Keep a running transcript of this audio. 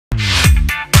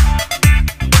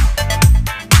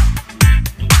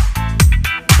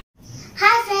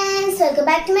welcome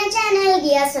back to my channel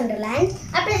Giya's Wonderland.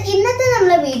 അപ്പോൾ ഇന്നത്തെ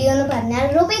നമ്മുടെ വീഡിയോ എന്ന് പറഞ്ഞാൽ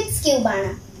റുബിക്സ് ക്യൂബ് ആണ്.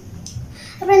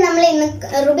 അപ്പോൾ നമ്മൾ ഇന്ന്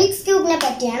റുബിക്സ് ക്യൂബിനെ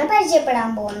പറ്റിയാണ് പരിചയപ്പെടാൻ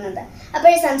പോകുന്നത്.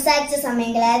 അപ്പോൾ സംസാരിച്ച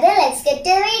സമയം കളയാതെ ലെറ്റ്സ് ഗെറ്റ്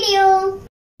ടു വീഡിയോ.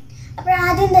 അപ്പോൾ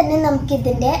ആദ്യം തന്നെ നമുക്ക്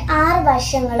ഇതിന്റെ 6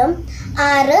 വശങ്ങളും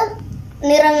 6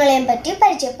 നിറങ്ങളെയും പറ്റി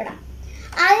പരിചയപ്പെടാം.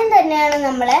 ആദ്യം തന്നെയാണ്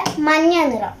നമ്മളെ മഞ്ഞ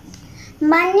നിറം.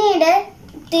 മഞ്ഞയുടെ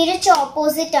തിരിച്ച്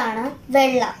ഓപ്പോസിറ്റ് ആണ്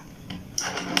വെള്ള.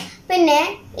 പിന്നെ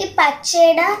ഈ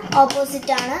പച്ചയുടെ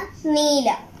ഓപ്പോസിറ്റ് ആണ് നീല.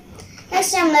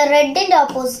 നെക്സ്റ്റ് നമ്മൾ റെഡിന്റെ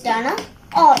ഓപ്പോസിറ്റ് ആണ്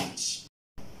ഓറഞ്ച്.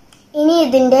 ഇനി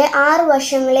ഇതിന്റെ 6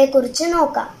 വശങ്ങളെ കുറിച്ച്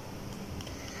നോക്കാം.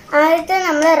 ആദ്യത്തെ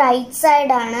നമ്മൾ റൈറ്റ്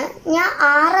സൈഡ് ആണ്. ഞാൻ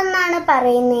 6 എന്നാണ്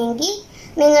പറയുന്നതെങ്കിൽ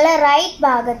നിങ്ങൾ റൈറ്റ്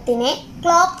ഭാഗത്തിനെ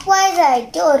ക്ലോക്ക് വൈസ്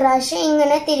ആയിട്ട് ഒരു പ്രാവശ്യം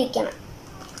ഇങ്ങനെ തിരിക്കണം.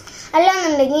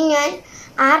 അല്ലാന്നുണ്ടെങ്കിൽ ഞാൻ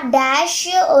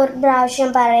ഡാഷ് ഒരു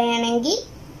പ്രാവശ്യം പറയുകയാണെങ്കിൽ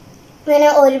ഇങ്ങനെ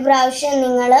ഒരു പ്രാവശ്യം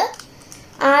നിങ്ങൾ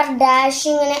ഡാഷ്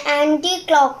ഇങ്ങനെ ആൻറ്റി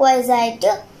ക്ലോക്ക് വൈസ്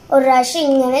ആയിട്ട് ഒരു പ്രാവശ്യം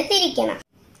ഇങ്ങനെ തിരിക്കണം.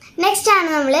 നെക്സ്റ്റ് ആണ്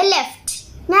നമ്മൾ ലെഫ്റ്റ്.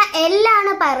 ഞാൻ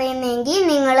എല്ലാണ് പറയുന്നതെങ്കിൽ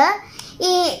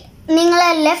നിങ്ങളെ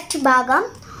ലെഫ്റ്റ് ഭാഗം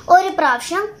ഒരു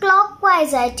പ്രാവശ്യം ക്ലോക്ക്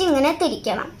വൈസ് ആയിട്ട് ഇങ്ങനെ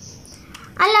തിരിക്കണം.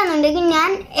 അല്ലാന്നുണ്ടെങ്കിൽ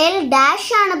ഞാൻ എൽ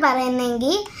ഡാഷ് ആണ്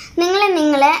പറയുന്നതെങ്കിൽ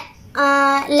നിങ്ങളെ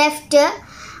ലെഫ്റ്റ്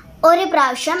ഒരു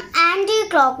പ്രാവശ്യം ആൻറ്റി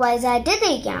ക്ലോക്ക് വൈസ് ആയിട്ട്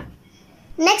തിരിക്കണം.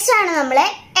 നെക്സ്റ്റ് ആണ് നമ്മളെ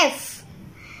എഫ്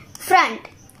ഫ്രണ്ട്.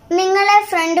 നിങ്ങളെ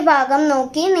ഫ്രണ്ട് ഭാഗം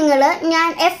നോക്കി ഞാൻ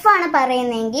എഫ് ആണ്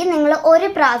പറയുന്നതെങ്കിൽ നിങ്ങൾ ഒരു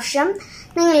പ്രാവശ്യം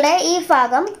നിങ്ങളുടെ ഈ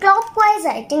ഭാഗം ക്ലോക്ക് വൈസ്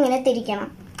ആയിട്ട് ഇങ്ങനെ തിരിക്കണം.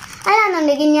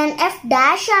 അല്ലാന്നുണ്ടെങ്കിൽ ഞാൻ എഫ്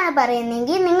ഡാഷ് ആണ്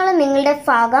പറയുന്നതെങ്കിൽ നിങ്ങളുടെ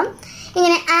ഭാഗം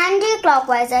ഇങ്ങനെ ആൻറ്റി ക്ലോക്ക്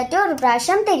വൈസ് ആയിട്ട് ഒരു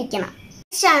പ്രാവശ്യം തിരിക്കണം.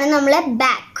 നെക്സ്റ്റ് ആണ് നമ്മളെ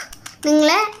ബാക്ക്.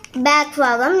 നിങ്ങളെ ബാക്ക്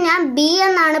ഭാഗം ഞാൻ ബി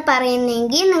എന്നാണ്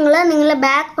പറയുന്നതെങ്കിൽ നിങ്ങളുടെ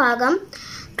ബാക്ക് ഭാഗം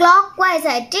ക്ലോക്ക് വൈസ്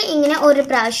ആയിട്ട് ഇങ്ങനെ ഒരു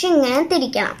പ്രാവശ്യം ഇങ്ങനെ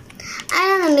തിരിക്കണം.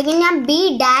 അല്ലാന്നുണ്ടെങ്കിൽ ഞാൻ ബി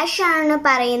ഡാഷ് ആണ്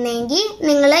പറയുന്നതെങ്കിൽ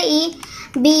നിങ്ങൾ ഈ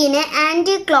ബിനെ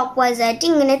ആൻറ്റി ക്ലോക്ക് വൈസ് ആയിട്ട്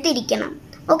ഇങ്ങനെ തിരിക്കണം.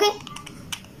 ഓക്കെ.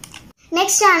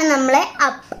 നെക്സ്റ്റ് ആണ് നമ്മളെ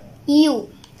അപ്പ് യു.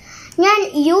 ഞാൻ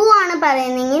യു ആണ്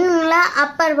പറയുന്നതെങ്കിൽ നിങ്ങളെ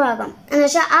അപ്പർ ഭാഗം എന്ന്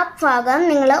വെച്ചാൽ അപ്പ് ഭാഗം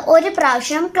നിങ്ങൾ ഒരു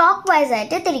പ്രാവശ്യം ക്ലോക്ക് വൈസ്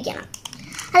ആയിട്ട് തിരിക്കണം.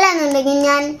 അല്ലാന്നുണ്ടെങ്കിൽ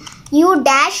ഞാൻ യു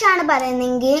ഡാഷ് ആണ്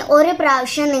പറയുന്നതെങ്കിൽ ഒരു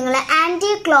പ്രാവശ്യം നിങ്ങൾ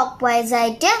ആൻറ്റി ക്ലോക്ക് വൈസ്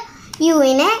ആയിട്ട്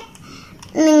യുവിനെ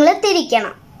നിങ്ങൾ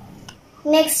തിരിക്കണം.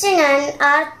 നെക്സ്റ്റ് ഞാൻ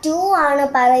R2 ആണ്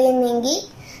പറയുന്നെങ്കിൽ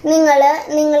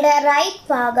നിങ്ങളുടെ റൈറ്റ്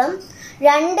ഭാഗം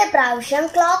 2 പ്രാവശ്യം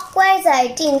ക്ലോക്ക് വൈസ്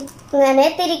ആയിട്ട് ഇങ്ങനെ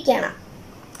തിരിക്കണം.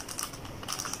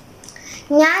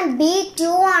 ഞാൻ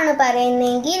B2 ആണ്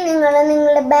പറയുന്നെങ്കിൽ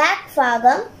നിങ്ങളുടെ ബാക്ക്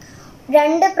ഭാഗം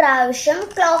 2 പ്രാവശ്യം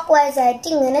ക്ലോക്ക് വൈസ് ആയിട്ട്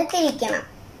ഇങ്ങനെ തിരിക്കണം.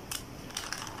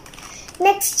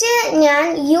 നെക്സ്റ്റ് ഞാൻ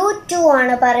U2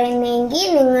 ആണ് പറയുന്നതെങ്കിൽ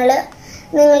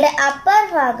നിങ്ങളുടെ അപ്പർ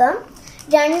ഭാഗം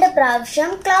 2 പ്രാവശ്യം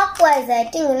ക്ലോക്ക് വൈസ്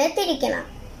ആയിട്ട് ഇങ്ങനെ തിരിക്കണം.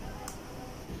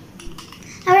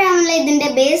 അപ്പോൾ നമ്മൾ ഇതിന്റെ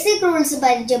ബേസിക് റൂൾസ്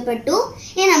പരിചയപ്പെട്ടു.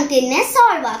 ഇനി നമുക്ക് ഇതിനെ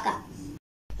സോൾവ് ആക്കാം.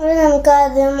 അപ്പോൾ നമുക്ക്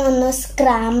ആദ്യം ഒന്ന്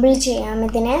സ്ക്രാമ്പിൾ ചെയ്യാം.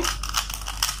 ഇതിനെ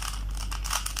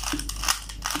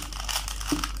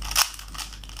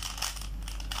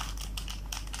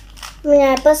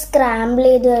ഞാനിപ്പോൾ സ്ക്രാമ്പിൾ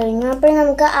ചെയ്ത് കഴിഞ്ഞു. അപ്പോൾ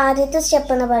നമുക്ക് ആദ്യത്തെ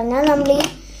സ്റ്റെപ്പ് എന്ന് പറഞ്ഞാൽ നമ്മൾ ഈ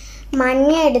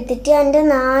മഞ്ഞ എടുത്തിട്ട് അതിൻ്റെ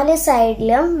 4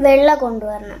 സൈഡിലും വെള്ള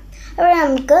കൊണ്ടുവരണം. അപ്പോൾ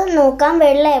നമുക്ക് നോക്കാം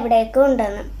വെള്ള എവിടെയൊക്കെ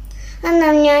ഉണ്ടെന്ന്.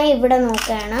 എന്നാൽ ഞാൻ ഇവിടെ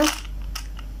നോക്കുകയാണ്.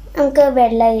 നമുക്ക്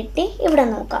വെള്ള കിട്ടി. ഇവിടെ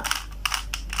നോക്കാം.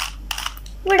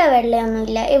 ഇവിടെ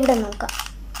വെള്ളയൊന്നുമില്ല. ഇവിടെ നോക്കാം.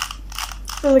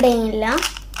 ഇവിടെയില്ല.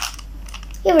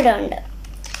 ഇവിടെ ഉണ്ട്.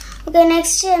 ഓക്കെ.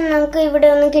 നെക്സ്റ്റ് നമുക്ക് ഇവിടെ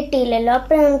ഒന്നും കിട്ടിയില്ലല്ലോ.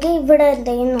 അപ്പോൾ നമുക്ക് ഇവിടെ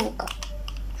എന്തെങ്കിലും നോക്കാം.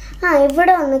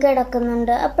 ഇവിടെ ഒന്ന്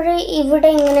കിടക്കുന്നുണ്ട്. അപ്പോൾ ഇവിടെ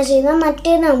ഇങ്ങനെ ചെയ്താൽ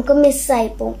മറ്റേ നമുക്ക്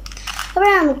മിസ്സായിപ്പോവും. അപ്പോൾ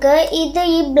നമുക്ക്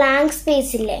ഈ ബ്ലാങ്ക്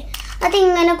സ്പേസ് ഇല്ലേ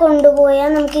അതിങ്ങനെ കൊണ്ടുപോയാൽ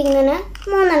നമുക്ക് ഇങ്ങനെ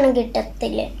 3 എണ്ണം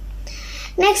കിട്ടത്തില്ലേ.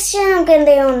 നെക്സ്റ്റ് നമുക്ക്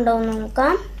എന്തെങ്കിലും ഉണ്ടോ എന്ന്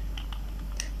നോക്കാം.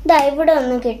 ഇവിടെ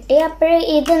ഒന്ന് കിട്ടി. അപ്പോൾ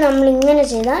ഇത് നമ്മൾ ഇങ്ങനെ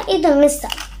ചെയ്താൽ ഇത്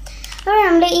മിസ്സാവും. അപ്പോൾ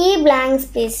നമ്മൾ ഈ ബ്ലാങ്ക്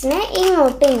സ്പേസിനെ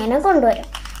ഇങ്ങോട്ട് ഇങ്ങനെ കൊണ്ടുവരും.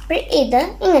 അപ്പോൾ ഇത്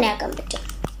ഇങ്ങനെ ആക്കാൻ പറ്റും.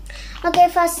 ഓക്കെ.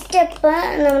 ഫസ്റ്റ് സ്റ്റെപ്പ്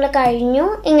നമ്മൾ കഴിഞ്ഞു.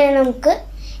 ഇങ്ങനെ നമുക്ക്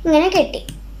ഇങ്ങനെ കിട്ടി.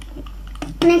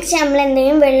 നെക്സ്റ്റ് നമ്മൾ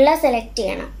എന്തെങ്കിലും വെള്ള സെലക്ട്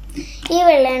ചെയ്യണം. ഈ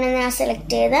വെള്ളയാണ് ഞാൻ സെലക്ട്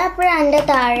ചെയ്തത്. അപ്പോൾ അതിൻ്റെ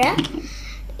താഴെ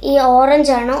ഈ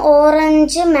ഓറഞ്ചാണ്.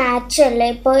 ഓറഞ്ച് മാച്ച് അല്ലേ.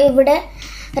 ഇപ്പോൾ ഇവിടെ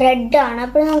റെഡാണ്.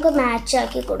 അപ്പോൾ നമുക്ക് മാച്ച്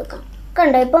ആക്കി കൊടുക്കാം.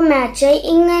 കണ്ടോ ഇപ്പോൾ മാച്ചായി.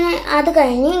 ഇങ്ങനെ അത്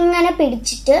കഴിഞ്ഞ് ഇങ്ങനെ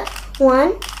പിടിച്ചിട്ട്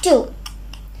 1 2.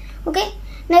 ഓക്കെ.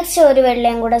 നെക്സ്റ്റ് ഒരു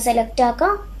വെള്ളയും കൂടെ സെലക്ട്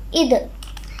ആക്കാം. ഇത്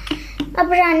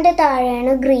അപ്പോൾ അതിൻ്റെ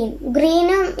താഴെയാണ് ഗ്രീൻ.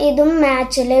 ഗ്രീനും ഇതും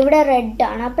മാച്ച് അല്ല. ഇവിടെ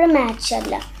റെഡാണ്. അപ്പോൾ മാച്ച്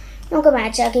അല്ല. നമുക്ക്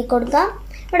മാച്ച് ആക്കി കൊടുക്കാം.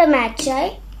 ഇവിടെ മാച്ചായി.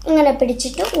 ഇങ്ങനെ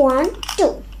പിടിച്ചിട്ട് 1 2.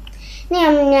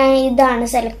 ഞാൻ ഇതാണ്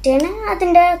സെലക്ട് ചെയ്യുന്നത്.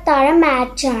 അതിൻ്റെ താഴെ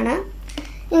മാച്ചാണ്.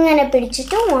 ഇങ്ങനെ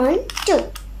പിടിച്ചിട്ട് 1 2.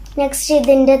 നെക്സ്റ്റ്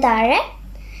ഇതിൻ്റെ താഴെ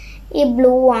ഈ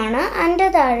ബ്ലൂ ആണ്. അതിൻ്റെ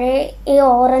താഴെ ഈ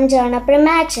ഓറഞ്ച് ആണ്. അപ്പോൾ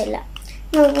മാച്ച് അല്ല.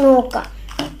 നമുക്ക് നോക്കാം.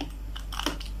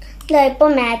 ഇപ്പോൾ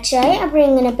മാച്ചായി. അപ്പോൾ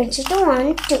ഇങ്ങനെ പിടിച്ചിട്ട് 1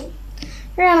 2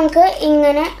 നമുക്ക്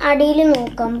ഇങ്ങനെ അടിയിൽ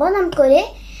നോക്കുമ്പോൾ നമുക്കൊരു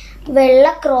വെള്ള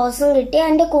ക്രോസും കിട്ടി,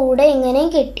 അതിൻ്റെ കൂടെ ഇങ്ങനെയും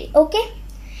കിട്ടി. ഓക്കെ,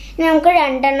 നമുക്ക്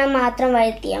 2 എണ്ണം മാത്രം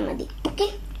വരുത്തിയാൽ മതി. ഓക്കെ,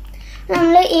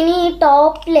 നമ്മൾ ഇനി ഈ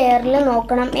ടോപ്പ് ലെയറിൽ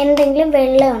നോക്കണം എന്തെങ്കിലും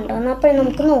വെള്ള ഉണ്ടോ എന്ന്. അപ്പോൾ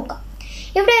നമുക്ക് നോക്കാം.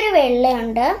 ഇവിടെ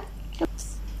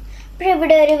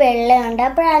ഒരു വെള്ളയുണ്ട്.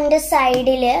 അപ്പോൾ അതിൻ്റെ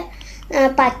സൈഡിൽ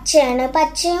പച്ചയാണ്.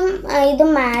 പച്ചയും ഇത്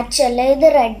മാച്ചല്ല, ഇത്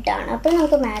റെഡാണ്. അപ്പോൾ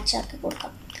നമുക്ക് മാച്ചാക്കി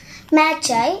കൊടുക്കാം.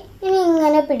 മാച്ചായി. ഇനി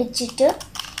ഇങ്ങനെ പിടിച്ചിട്ട്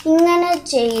ഇങ്ങനെ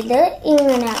ചെയ്ത്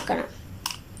ഇങ്ങനെ ആക്കണം.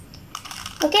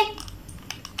 ഓക്കെ,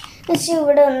 നെക്സ്റ്റ്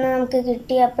ഇവിടെ ഒന്ന് നമുക്ക്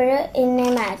കിട്ടി. അപ്പോൾ ഇന്നെ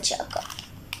മാച്ചാക്കാം.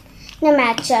 പിന്നെ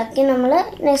മാച്ചാക്കി നമ്മൾ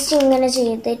നെക്സ്റ്റ് ഇങ്ങനെ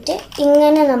ചെയ്തിട്ട്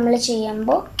ഇങ്ങനെ നമ്മൾ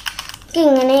ചെയ്യുമ്പോൾ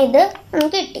ഇങ്ങനെ ഇത്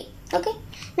നമുക്ക് കിട്ടി. ഓക്കെ,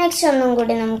 നെക്സ്റ്റ് ഒന്നും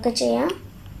കൂടി നമുക്ക് ചെയ്യാം.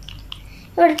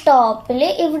 ഇവിടെ ടോപ്പിൽ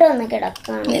ഇവിടെ ഒന്ന്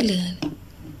കിടക്കുകയാണ്.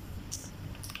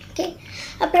 ഓക്കെ,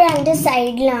 അപ്പോൾ അതിൻ്റെ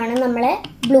സൈഡിലാണ് നമ്മളെ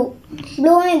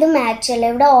ബ്ലൂവിന് ഇത് മാച്ചല്ല,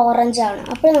 ഇവിടെ ഓറഞ്ചാണ്.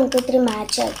 അപ്പോൾ നമുക്ക് ഇത്തിരി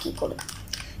മാച്ചാക്കി കൊടുക്കാം.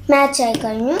 മാച്ചായി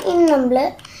കഴിഞ്ഞു. ഇനി നമ്മൾ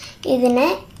ഇതിനെ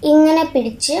ഇങ്ങനെ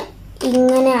പിടിച്ച്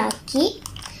ഇങ്ങനെ ആക്കി.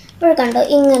 ഇപ്പോൾ കണ്ടോ,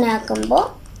 ഇങ്ങനെ ആക്കുമ്പോൾ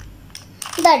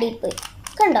ഇത് അടിപ്പോയി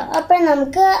കണ്ടോ. അപ്പോൾ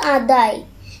നമുക്ക് അതായി.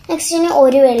 നെക്സ്റ്റിന്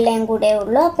ഒരു വെള്ളയും കൂടെ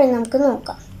ഉള്ളൂ. അപ്പോൾ നമുക്ക്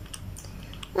നോക്കാം.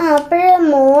 അപ്പോൾ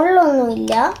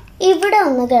മുകളിലൊന്നുമില്ല, ഇവിടെ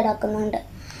ഒന്ന് കിടക്കുന്നുണ്ട്.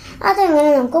 അതെങ്ങനെ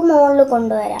നമുക്ക് മുകളിൽ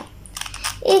കൊണ്ടുവരാം.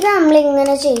 ഇത്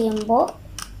നമ്മളിങ്ങനെ ചെയ്യുമ്പോൾ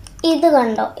ഇത്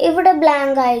കണ്ടോ, ഇവിടെ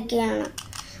ബ്ലാങ്ക് ആയിരിക്കുകയാണ്.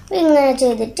 ഇങ്ങനെ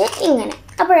ചെയ്തിട്ട് ഇങ്ങനെ,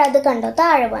 അപ്പോഴത് കണ്ടോ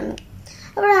താഴെ വന്നു.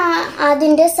 അപ്പോൾ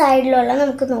അതിൻ്റെ സൈഡിലുള്ള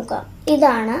നമുക്ക് നോക്കാം.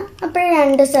 ഇതാണ്. അപ്പോൾ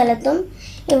 2 സ്ഥലത്തും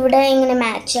ഇവിടെ ഇങ്ങനെ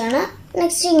മാച്ചാണ്.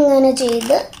 നെക്സ്റ്റ് ഇങ്ങനെ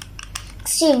ചെയ്ത്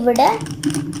നെക്സ്റ്റ് ഇവിടെ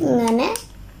ഇങ്ങനെ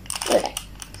ഇവിടെ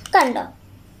കണ്ടോ,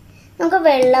 നമുക്ക്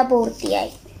വെള്ള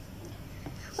പൂർത്തിയായി.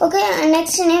 ഓക്കെ,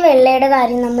 നെക്സ്റ്റ് ഇനി വെള്ളയുടെ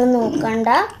കാര്യം നമ്മൾ നോക്കണ്ട.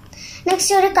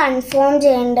 നെക്സ്റ്റ് ഒരു കൺഫേം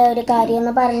ചെയ്യേണ്ട ഒരു കാര്യം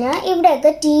എന്ന് പറഞ്ഞാൽ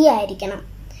ഇവിടെയൊക്കെ T ആയിരിക്കണം.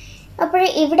 അപ്പോൾ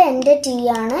ഇവിടെ എൻ്റെ T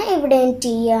ആണ്, ഇവിടെയും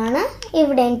T ആണ്,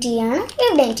 ഇവിടെയും T ആണ്,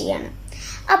 ഇവിടെയും T ആണ്.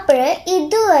 അപ്പോൾ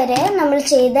ഇതുവരെ നമ്മൾ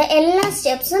ചെയ്ത എല്ലാ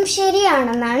സ്റ്റെപ്സും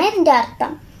ശരിയാണെന്നാണ് എൻ്റെ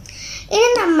അർത്ഥം. ഇനി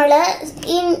നമ്മൾ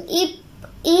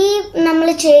ഈ നമ്മൾ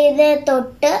ചെയ്ത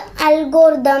തൊട്ട്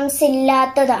അൽഗോരിതംസ്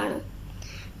ഇല്ലാത്തതാണ്.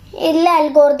 ഇല്ല,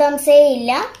 അൽഗോരിതംസേ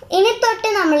ഇല്ല. ഇനി തൊട്ട്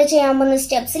നമ്മൾ ചെയ്യാൻ പോകുന്ന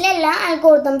സ്റ്റെപ്സിൽ എല്ലാ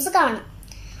അൽഗോരിതംസ് കാണും.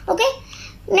 ഓക്കെ,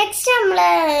 നെക്സ്റ്റ്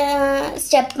നമ്മളെ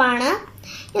സ്റ്റെപ്പാണ്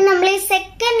നമ്മൾ ഈ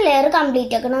സെക്കൻഡ് ലെയർ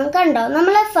കംപ്ലീറ്റ് ആക്കണം. കണ്ടോ,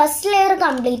 നമ്മൾ ഫസ്റ്റ് ലെയർ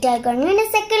കംപ്ലീറ്റ് ആയി കഴിഞ്ഞു. ഇനി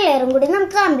സെക്കൻഡ് ലെയറും കൂടി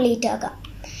നമുക്ക് കംപ്ലീറ്റ് ആക്കാം.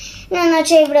 എന്ന്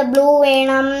വെച്ചാൽ ഇവിടെ ബ്ലൂ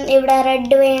വേണം, ഇവിടെ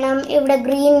റെഡ് വേണം, ഇവിടെ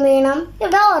ഗ്രീൻ വേണം,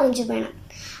 ഇവിടെ ഓറഞ്ച് വേണം.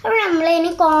 അപ്പോൾ നമ്മൾ ഇനി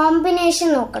കോമ്പിനേഷൻ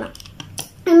നോക്കണം.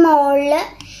 മുകളിൽ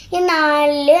ഈ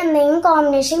 4 എന്തെങ്കിലും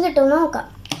കോമ്പിനേഷൻ കിട്ടുമെന്ന് നോക്കാം.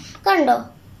 കണ്ടോ,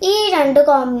 ഈ 2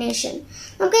 കോമ്പിനേഷൻ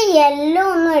നമുക്ക് യെല്ലോ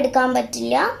ഒന്നും എടുക്കാൻ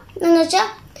പറ്റില്ല. എന്ന് വെച്ചാൽ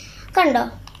കണ്ടോ,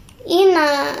 ഈ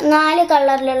 4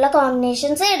 കളറിലുള്ള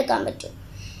കോമ്പിനേഷൻസ് എടുക്കാൻ പറ്റും.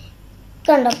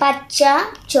 കണ്ടോ, പച്ച,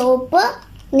 ചുവപ്പ്,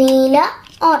 നീല,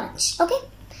 ഓറഞ്ച്. ഓക്കെ,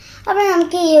 അപ്പോൾ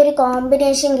നമുക്ക് ഈ ഒരു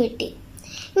കോമ്പിനേഷൻ കിട്ടി.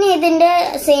 ഇനി ഇതിൻ്റെ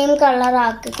സെയിം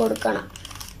കളറാക്കി കൊടുക്കണം.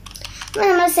 അപ്പോൾ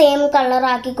നമ്മൾ സെയിം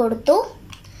കളറാക്കി കൊടുത്തു.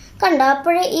 കണ്ടോ,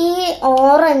 അപ്പോൾ ഈ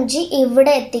ഓറഞ്ച്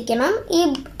ഇവിടെ എത്തിക്കണം,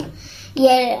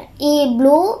 ഈ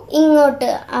ബ്ലൂ ഇങ്ങോട്ട്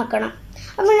ആക്കണം.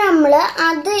 അപ്പോൾ നമ്മൾ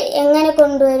അത് എങ്ങനെ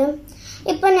കൊണ്ടുവരും?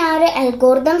 ഇപ്പം ഞാനൊരു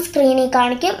അൽഗോരിതം സ്ക്രീനിൽ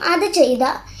കാണിക്കും. അത്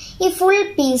ചെയ്താൽ ഈ ഫുൾ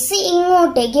പീസ്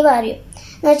ഇങ്ങോട്ടേക്ക് വരും.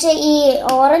 എന്നുവെച്ചാൽ ഈ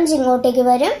ഓറഞ്ച് ഇങ്ങോട്ടേക്ക്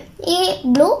വരും, ഈ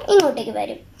ബ്ലൂ ഇങ്ങോട്ടേക്ക്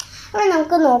വരും. അപ്പോൾ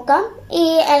നമുക്ക് നോക്കാം ഈ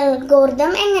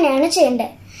അൽഗോരിതം എങ്ങനെയാണ്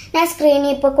ചെയ്യേണ്ടത്. ഞാൻ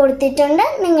സ്ക്രീനിൽ ഇപ്പോൾ കൊടുത്തിട്ടുണ്ട്,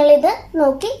 നിങ്ങളിത്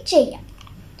നോക്കി ചെയ്യാം.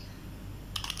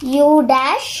 U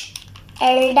dash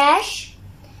L dash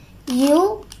U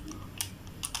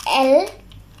L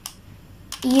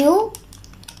U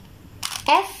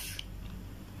F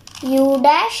U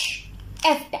dash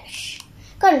F dash.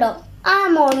 കണ്ടോ, ആ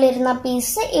മുകളിലിരുന്ന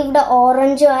പീസ് ഇവിടെ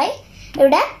ഓറഞ്ചും ആയി,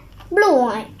 ഇവിടെ ബ്ലൂ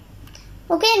ആയി.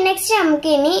 ഓക്കെ, നെക്സ്റ്റ് നമുക്ക്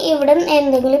ഇനി ഇവിടെ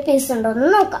എന്തെങ്കിലും പീസ് ഉണ്ടോ എന്ന്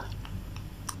നോക്കാം.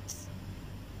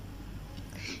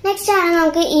 നെക്സ്റ്റ് ആണ്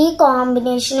നമുക്ക് ഈ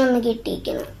കോമ്പിനേഷൻ ഒന്ന്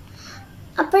കിട്ടിയിരിക്കുന്നത്.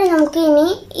 അപ്പോൾ നമുക്ക് ഇനി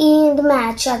ഈ ഇത്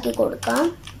മാച്ച് ആക്കി കൊടുക്കാം.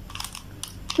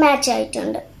 മാച്ച്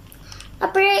ആയിട്ടുണ്ട്.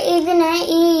 അപ്പോൾ ഇതിന്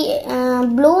ഈ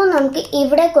ബ്ലൂ നമുക്ക്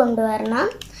ഇവിടെ കൊണ്ടുവരണം.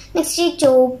 നെക്സ്റ്റ് ഈ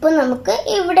ചുവപ്പ് നമുക്ക്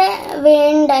ഇവിടെ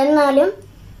വേണ്ട, എന്നാലും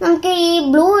നമുക്ക് ഈ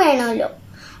ബ്ലൂ വേണമല്ലോ.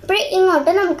 അപ്പോൾ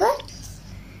ഇങ്ങോട്ട് നമുക്ക്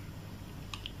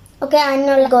ഓക്കെ,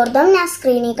 അതിനുള്ള അൽഗോരിതം ഞാൻ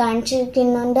സ്ക്രീനിൽ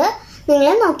കാണിച്ചിരിക്കുന്നുണ്ട്,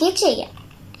 നിങ്ങൾ നോക്കി ചെയ്യാം.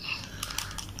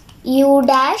 U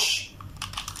dash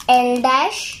L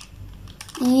dash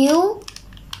U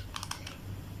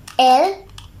L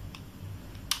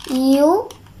U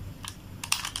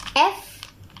F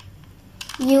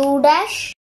U dash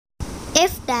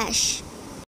F dash.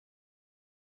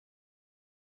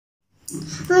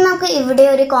 അപ്പം നമുക്ക് ഇവിടെ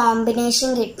ഒരു കോമ്പിനേഷൻ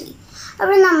കിട്ടി.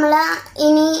 അപ്പോൾ നമ്മൾ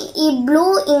ഇനി ഈ ബ്ലൂ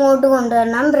ഇങ്ങോട്ട്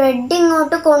കൊണ്ടുവരണം. റെഡ്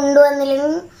ഇങ്ങോട്ട്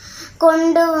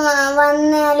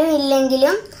കൊണ്ടുവന്നാലും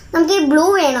ഇല്ലെങ്കിലും നമുക്ക് ഈ ബ്ലൂ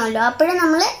വേണമല്ലോ. അപ്പോഴും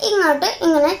നമ്മൾ ഇങ്ങോട്ട്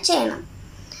ഇങ്ങനെ ചെയ്യണം.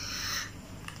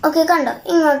 ഓക്കെ, കണ്ടോ,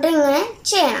 ഇങ്ങോട്ട് ഇങ്ങനെ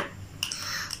ചെയ്യണം.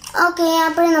 ഓക്കെ,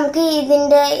 അപ്പോൾ നമുക്ക്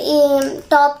ഇതിൻ്റെ ഈ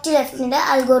ടോപ്പ് ടു ലെഫ്റ്റിൻ്റെ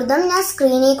അൽഗോരിതം ഞാൻ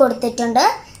സ്ക്രീനിൽ കൊടുത്തിട്ടുണ്ട്.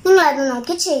 നിങ്ങളത്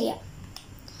നോക്കി ചെയ്യാം.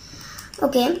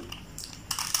 Okay,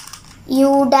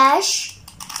 U dash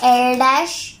L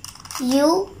dash U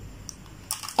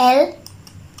L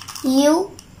U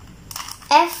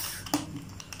F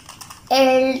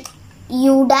L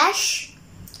U dash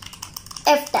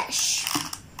F dash.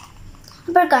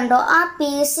 അപ്പോൾ കണ്ടോ, ആ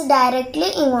പീസ് ഡയറക്റ്റ്ലി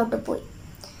ഇങ്ങോട്ട് പോയി,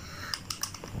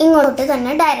 ഇങ്ങോട്ട്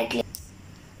തന്നെ ഡയറക്റ്റ്ലി.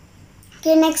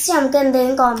 ഓക്കെ, നെക്സ്റ്റ് നമുക്ക്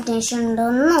എന്തെങ്കിലും കോമ്പിനേഷൻ ഉണ്ടോ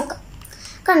എന്ന് നോക്കാം.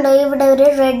 കണ്ടോ, ഇവിടെ ഒരു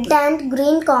റെഡ് ആൻഡ്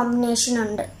ഗ്രീൻ കോമ്പിനേഷൻ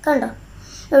ഉണ്ട്. കണ്ടോ,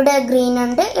 ഇവിടെ ഗ്രീൻ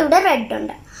ഉണ്ട്, ഇവിടെ റെഡ്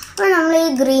ഉണ്ട്. അപ്പോൾ നമ്മൾ ഈ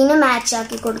ഗ്രീന് മാച്ച്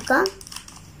ആക്കി കൊടുക്കാം.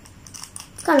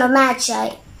 കണ്ടോ,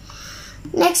 മാച്ചായി.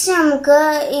 നെക്സ്റ്റ് നമുക്ക്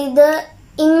ഇത്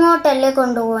ഇങ്ങോട്ടല്ലേ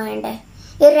കൊണ്ടുപോകേണ്ടേ?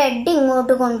 ഈ റെഡ്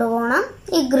ഇങ്ങോട്ട് കൊണ്ടുപോകണം,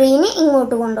 ഈ ഗ്രീന്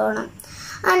ഇങ്ങോട്ട് കൊണ്ടുപോകണം.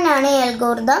 അതിനാണ് ഈ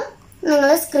അൽഗോരിതം. നിങ്ങൾ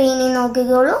സ്ക്രീനിൽ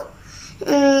നോക്കിക്കോളൂ.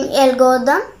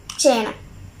 അൽഗോരിതം ചെയ്യണം.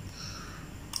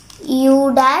 U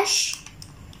dash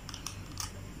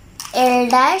L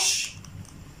dash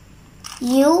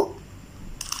U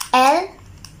L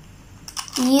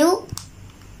U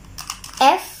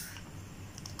F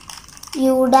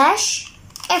U dash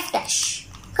F dash.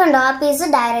 കണ്ടോ, ആ പീസ്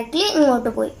ഡയറക്റ്റ്ലി ഇങ്ങോട്ട്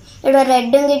പോയി. ഇവിടെ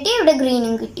റെഡും കിട്ടി, ഇവിടെ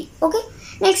ഗ്രീനും കിട്ടി. ഓക്കെ,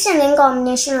 നെക്സ്റ്റ് എന്തെങ്കിലും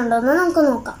കോമ്പിനേഷൻ ഉണ്ടോ എന്ന് നമുക്ക്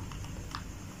നോക്കാം.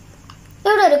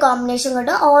 ഇവിടെ ഒരു കോമ്പിനേഷൻ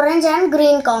കിട്ടും, ഓറഞ്ച് ആൻഡ്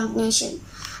ഗ്രീൻ കോമ്പിനേഷൻ.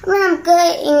 അപ്പോൾ നമുക്ക്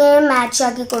ഇങ്ങനെ മാച്ച്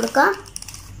ആക്കി കൊടുക്കാം.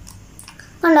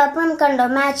 കണ്ടോ, അപ്പം കണ്ടോ,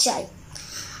 മാച്ചായി.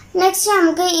 നെക്സ്റ്റ്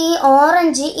നമുക്ക് ഈ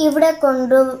ഓറഞ്ച് ഇവിടെ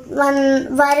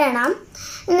വരണം,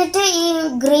 എന്നിട്ട് ഈ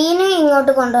ഗ്രീന്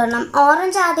ഇങ്ങോട്ട് കൊണ്ടുവരണം.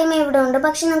 ഓറഞ്ച് ആദ്യമേ ഇവിടെ ഉണ്ട്,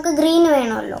 പക്ഷെ നമുക്ക് ഗ്രീൻ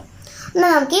വേണമല്ലോ. എന്നാൽ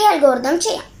നമുക്ക് ഈ അൽഗോരിതം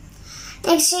ചെയ്യാം.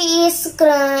 നെക്സ്റ്റ്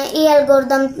ഈ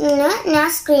അൽഗോരിതത്തിന് ഞാൻ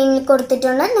സ്ക്രീനിൽ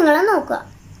കൊടുത്തിട്ടുണ്ട്, നിങ്ങൾ നോക്കുക.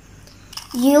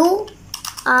 U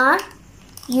R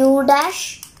U dash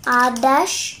R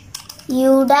dash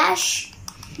U dash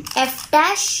F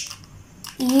dash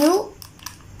U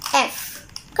F.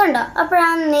 കണ്ടോ,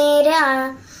 അപ്പോഴാണ് നേരെ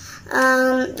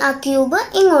ആ ക്യൂബ്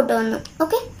ഇങ്ങോട്ട് വന്നു.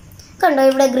 ഓക്കെ, കണ്ടോ,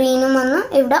 ഇവിടെ ഗ്രീനും വന്നു,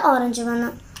 ഇവിടെ ഓറഞ്ചും വന്നു.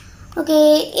 ഓക്കെ,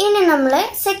 ഇനി നമ്മൾ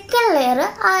സെക്കൻഡ് ലെയർ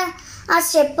ആ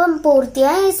സ്റ്റെപ്പ്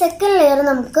പൂർത്തിയായി. ഈ സെക്കൻഡ് ലെയർ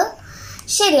നമുക്ക്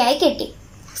ശരിയായി കിട്ടി.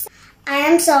 ഐ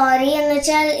ആം സോറി എന്ന്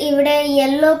വെച്ചാൽ ഇവിടെ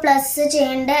യെല്ലോ പ്ലസ്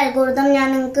ചെയ്യേണ്ട അൽഗോരിതം ഞാൻ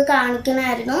നിങ്ങൾക്ക്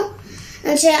കാണിക്കണമായിരുന്നു.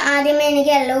 എന്നുവെച്ചാൽ ആദ്യമേ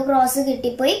എനിക്ക് യെല്ലോ ക്രോസ്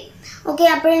കിട്ടിപ്പോയി. ഓക്കെ,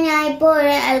 അപ്പോൾ ഞാൻ ഇപ്പോൾ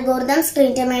ഒരു അൽഗോരിതം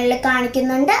സ്ക്രീനിൻ്റെ മേളിൽ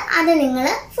കാണിക്കുന്നുണ്ട്. അത് നിങ്ങൾ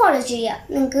ഫോളോ ചെയ്യുക,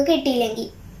 നിങ്ങൾക്ക് കിട്ടിയില്ലെങ്കിൽ.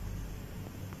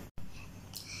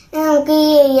 നമുക്ക്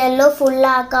ഈ യെല്ലോ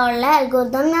ഫുള്ളാക്കാനുള്ള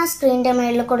അൽഗോരിതം ഞാൻ സ്ക്രീനിൻ്റെ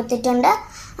മേളിൽ കൊടുത്തിട്ടുണ്ട്.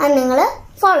 അത് നിങ്ങൾ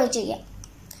ഫോളോ ചെയ്യുക.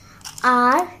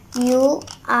 R U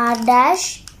R dash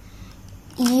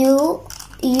U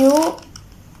U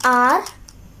R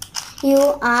U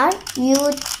R U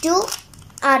 2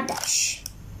 R dash.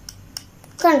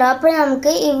 കണ്ടോ, അപ്പോൾ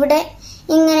നമുക്ക് ഇവിടെ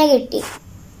ഇങ്ങനെ കിട്ടി.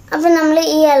 അപ്പോൾ നമ്മൾ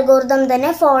ഈ അൽഗോരിതം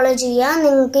തന്നെ ഫോളോ ചെയ്യുക,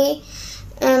 നിങ്ങൾക്ക്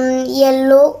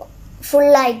യെല്ലോ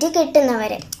ഫുള്ളായിട്ട്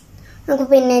കിട്ടുന്നവരെ. നമുക്ക്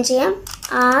പിന്നെ ചെയ്യാം.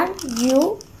 R U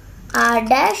R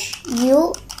dash U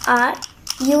R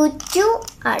U 2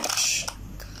 R dash.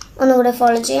 ഒന്നുകൂടെ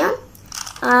ഫോളോ ചെയ്യാം.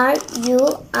 R U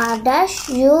R dash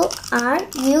U R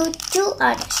U 2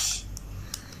 R dash.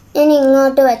 ഇനി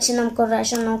ഇങ്ങോട്ട് വെച്ച് നമുക്ക് ഒരു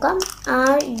പ്രാവശ്യം നോക്കാം.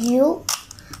 R U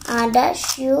R dash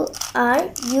U R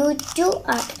U 2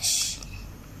 R dash.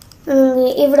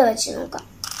 ഇവിടെ വെച്ച് നോക്കാം.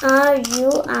 R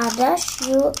U R dash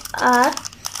U R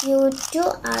U 2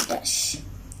 R dash.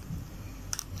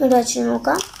 ഇവിടെ വെച്ച്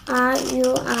നോക്കാം. R U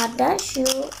R dash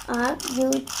U R U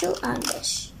 2 R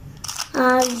dash.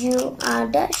 R U R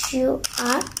dash U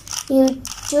R U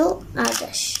 2 R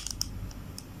dash.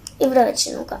 ഇവിടെ വെച്ച്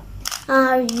നോക്കാം.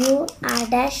 R U R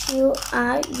dash U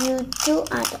R U 2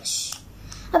 R dash.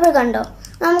 അപ്പോൾ കണ്ടോ,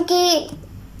 നമുക്ക് ഈ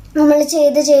നമ്മൾ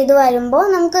ചെയ്ത് വരുമ്പോൾ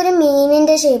നമുക്കൊരു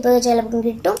മീനിൻ്റെ ഷേപ്പ് ചിലപ്പം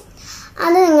കിട്ടും.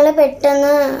 അത് നിങ്ങൾ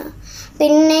പെട്ടെന്ന്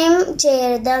പിന്നെയും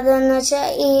ചെയ്യരുത്. അതെന്ന് വെച്ചാൽ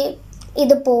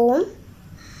ഇത് പോവും.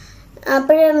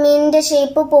 അപ്പോൾ മീനിൻ്റെ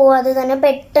ഷേപ്പ് പോവാതെ തന്നെ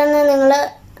പെട്ടെന്ന് നിങ്ങൾ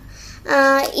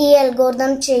ഈ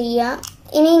അൽഗോരിതം ചെയ്യുക.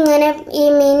 ഇനി ഇങ്ങനെ ഈ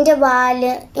മീനിൻ്റെ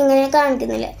വാല് ഇങ്ങനെ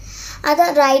കാണിക്കുന്നില്ലേ, അത്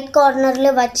റൈറ്റ് കോർണറിൽ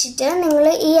വച്ചിട്ട് നിങ്ങൾ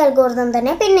ഈ അൽഗോരിതം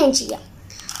തന്നെ പിന്നെയും ചെയ്യാം.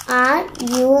 R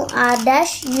U R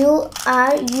dash U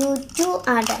R U 2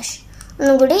 R dash.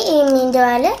 ഒന്നും കൂടി ഈ മീനിൻ്റെ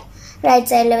വാല്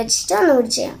റൈറ്റ് സൈഡിൽ വെച്ചിട്ട് ഒന്നും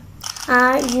കൂടി ചെയ്യാം.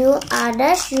 R U R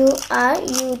dash U R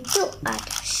U 2 R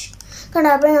dash. കണ്ടോ,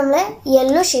 അപ്പോൾ നമ്മൾ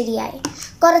യെല്ലോ ശരിയായി.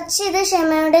 കുറച്ച് ഇത്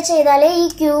ക്ഷമയോടെ ചെയ്താലേ ഈ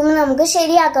ക്യൂബ് നമുക്ക്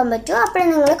ശരിയാക്കാൻ പറ്റൂ. അപ്പോൾ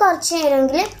നിങ്ങൾ കുറച്ച്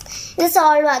നേരമെങ്കിലും ഇത്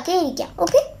സോൾവ് ആക്കി ഇരിക്കാം.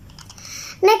 ഓക്കെ,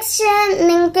 നെക്സ്റ്റ്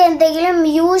നിങ്ങൾക്ക് എന്തെങ്കിലും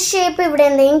യു ഷേപ്പ് ഇവിടെ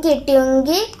എന്തെങ്കിലും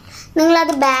കിട്ടിയെങ്കിൽ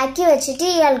നിങ്ങളത് ബാക്കി വെച്ചിട്ട്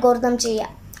ഈ അൽഗോരിതം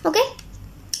ചെയ്യാം. ഓക്കെ,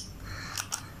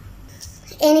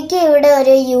 എനിക്ക് ഇവിടെ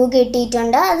ഒരു യു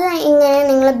കിട്ടിയിട്ടുണ്ട്. അത് ഇങ്ങനെ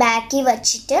നിങ്ങൾ ബാക്കി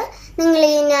വച്ചിട്ട് നിങ്ങൾ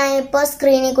ഈ ഞാൻ ഇപ്പോൾ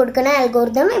സ്ക്രീനിൽ കൊടുക്കുന്ന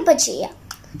അൽഗോരിതം ഇപ്പോൾ ചെയ്യാം.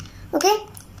 Okay,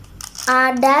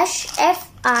 R dash F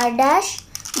R dash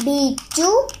B2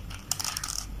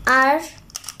 R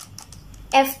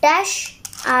F dash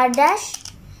R dash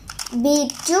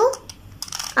B2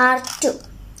 R2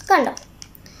 കണ്ടോ?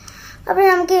 അപ്പോൾ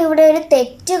നമുക്ക് ഇവിടെ ഒരു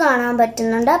തെറ്റ് കാണാൻ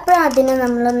പറ്റുന്നുണ്ട്. അപ്പോൾ അതിനെ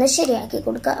നമ്മളൊന്ന് ശരിയാക്കി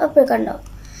കൊടുക്കുക. അപ്പോൾ കണ്ടോ,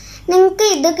 നിങ്ങൾക്ക്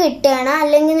ഇത് കിട്ടുകയാണ്.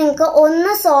 അല്ലെങ്കിൽ നിങ്ങൾക്ക്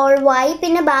ഒന്ന് സോൾവ് ആയി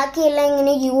പിന്നെ ബാക്കിയെല്ലാം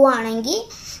ഇങ്ങനെ യു ആണെങ്കിൽ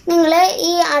നിങ്ങൾ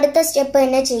ഈ അടുത്ത സ്റ്റെപ്പ്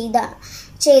തന്നെ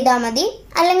ചെയ്താൽ മതി.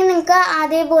 അല്ലെങ്കിൽ നിങ്ങൾക്ക്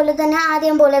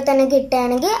ആദ്യം പോലെ തന്നെ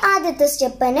കിട്ടുകയാണെങ്കിൽ ആദ്യത്തെ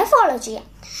സ്റ്റെപ്പ് തന്നെ ഫോളോ ചെയ്യാം.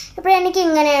 അപ്പോൾ എനിക്ക്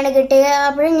ഇങ്ങനെയാണ് കിട്ടിയത്.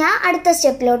 അപ്പോൾ ഞാൻ അടുത്ത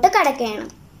സ്റ്റെപ്പിലോട്ട് കടക്കുകയാണ്.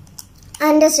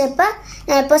 അതിൻ്റെ സ്റ്റെപ്പ്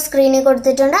ഞാൻ ഇപ്പോൾ സ്ക്രീനിൽ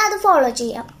കൊടുത്തിട്ടുണ്ട്, അത് ഫോളോ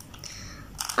ചെയ്യാം.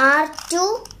 R2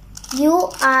 U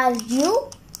R U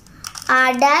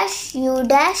R dash U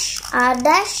dash R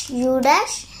dash U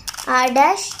dash R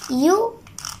dash U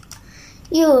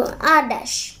R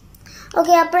dash.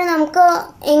 Okay, അപ്പോൾ നമുക്ക്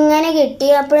ഇങ്ങനെ കിട്ടി.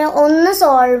 അപ്പോൾ ഒന്ന്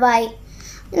സോൾവായി.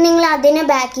 നിങ്ങൾ അതിനെ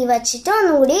ബാക്കി വച്ചിട്ട്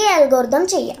ഒന്നുകൂടി അൽഗോരിതം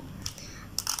ചെയ്യാം.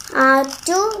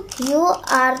 R2 U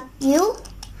R U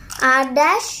R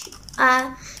dash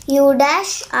U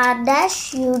dash R dash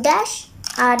U dash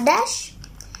R dash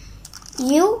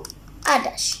U R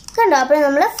dash കണ്ടോ? അപ്പോൾ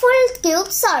നമ്മൾ ഫുൾ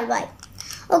ക്യൂബ് സോൾവ് ആയി.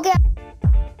 Okay,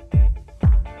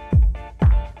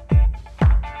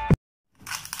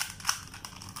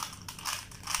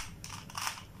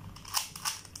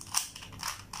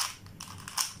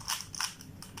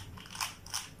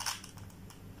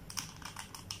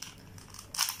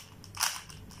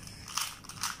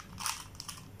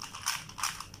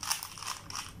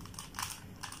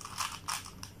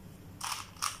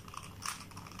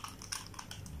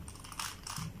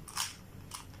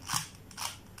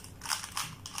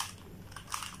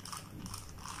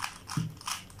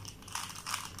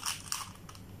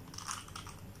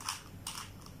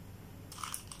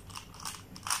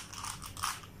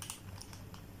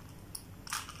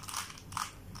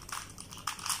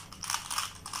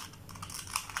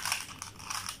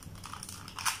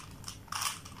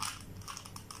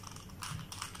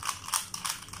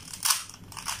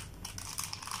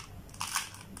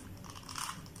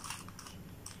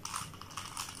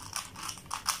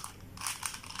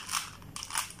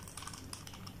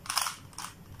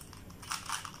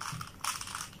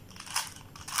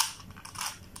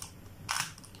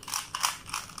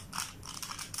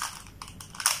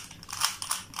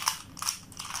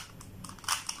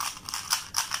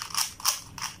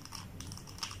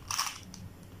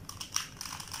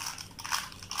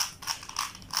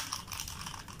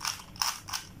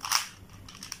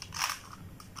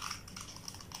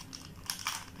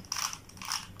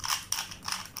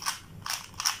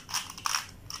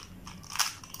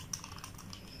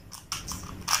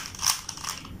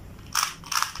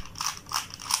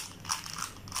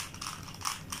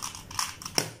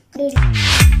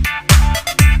 ready.